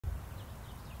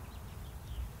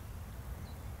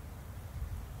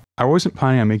I wasn't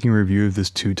planning on making a review of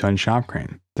this 2-ton shop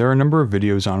crane. There are a number of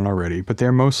videos on it already, but they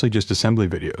are mostly just assembly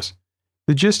videos.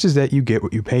 The gist is that you get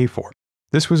what you pay for.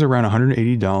 This was around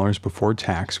 $180 before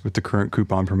tax with the current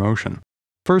coupon promotion.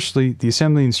 Firstly, the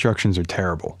assembly instructions are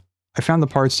terrible. I found the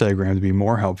parts diagram to be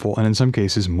more helpful and in some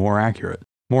cases more accurate.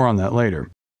 More on that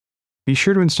later. Be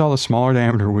sure to install the smaller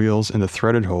diameter wheels in the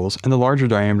threaded holes and the larger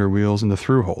diameter wheels in the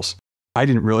through holes. I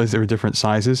didn't realize they were different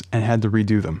sizes and had to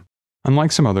redo them.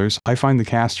 Unlike some others, I find the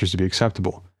casters to be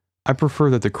acceptable. I prefer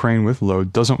that the crane with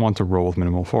load doesn't want to roll with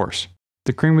minimal force.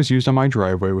 The crane was used on my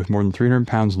driveway with more than 300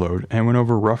 pounds load and went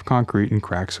over rough concrete and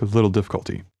cracks with little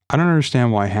difficulty. I don't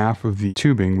understand why half of the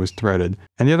tubing was threaded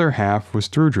and the other half was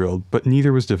through drilled, but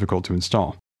neither was difficult to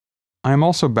install. I am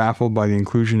also baffled by the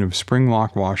inclusion of spring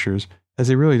lock washers, as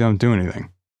they really don't do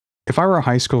anything. If I were a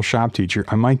high school shop teacher,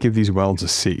 I might give these welds a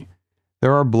C.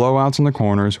 There are blowouts on the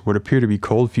corners, what appear to be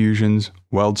cold fusions,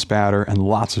 weld spatter, and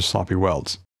lots of sloppy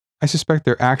welds. I suspect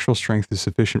their actual strength is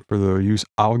sufficient for the use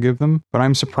I'll give them, but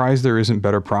I'm surprised there isn't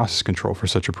better process control for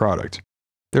such a product.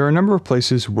 There are a number of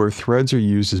places where threads are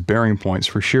used as bearing points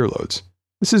for shear loads.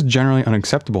 This is generally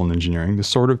unacceptable in engineering, the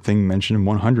sort of thing mentioned in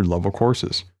 100-level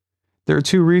courses. There are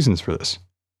 2 reasons for this.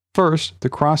 First, the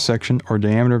cross-section or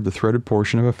diameter of the threaded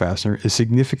portion of a fastener is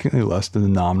significantly less than the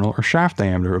nominal or shaft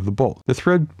diameter of the bolt. The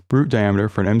thread root diameter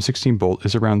for an M16 bolt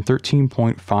is around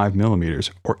 13.5 millimeters,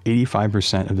 or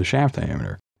 85% of the shaft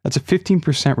diameter. That's a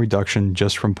 15% reduction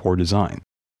just from poor design.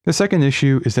 The second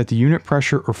issue is that the unit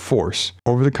pressure or force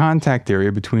over the contact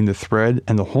area between the thread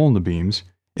and the hole in the beams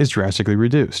is drastically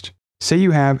reduced. Say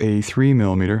you have a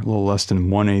 3mm, a little less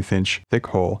than 1/8 inch thick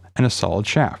hole and a solid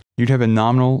shaft. You'd have a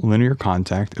nominal linear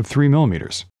contact of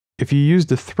 3mm. If you use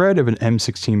the thread of an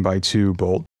M16x2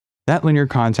 bolt, that linear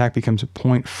contact becomes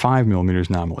 0.5mm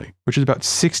nominally, which is about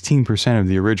 16% of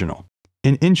the original.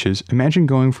 In inches, imagine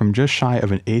going from just shy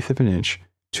of 1/8 of an inch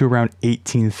to around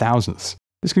 18 thousandths.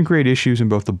 This can create issues in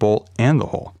both the bolt and the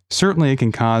hole. Certainly it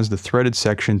can cause the threaded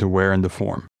section to wear and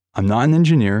deform. I'm not an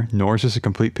engineer, nor is this a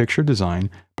complete picture of design,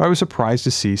 but I was surprised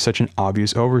to see such an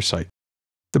obvious oversight.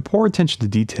 The poor attention to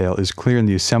detail is clear in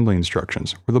the assembly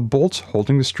instructions, where the bolts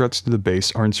holding the struts to the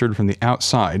base are inserted from the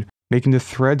outside, making the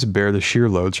threads bear the shear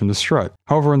loads from the strut.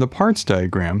 However, in the parts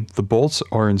diagram, the bolts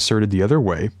are inserted the other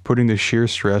way, putting the shear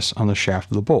stress on the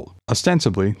shaft of the bolt,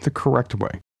 ostensibly the correct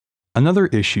way. Another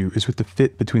issue is with the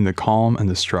fit between the column and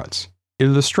the struts.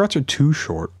 Either the struts are too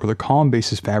short or the column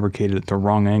base is fabricated at the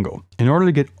wrong angle. In order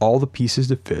to get all the pieces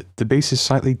to fit, the base is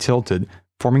slightly tilted,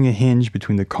 forming a hinge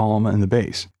between the column and the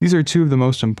base. These are 2 of the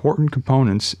most important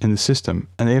components in the system,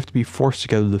 and they have to be forced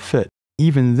together to fit.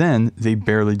 Even then, they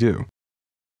barely do.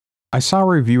 I saw a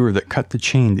reviewer that cut the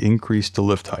chain to increase the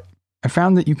lift height. I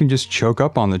found that you can just choke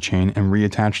up on the chain and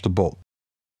reattach the bolt.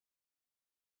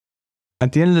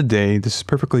 At the end of the day, this is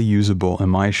perfectly usable in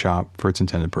my shop for its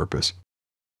intended purpose.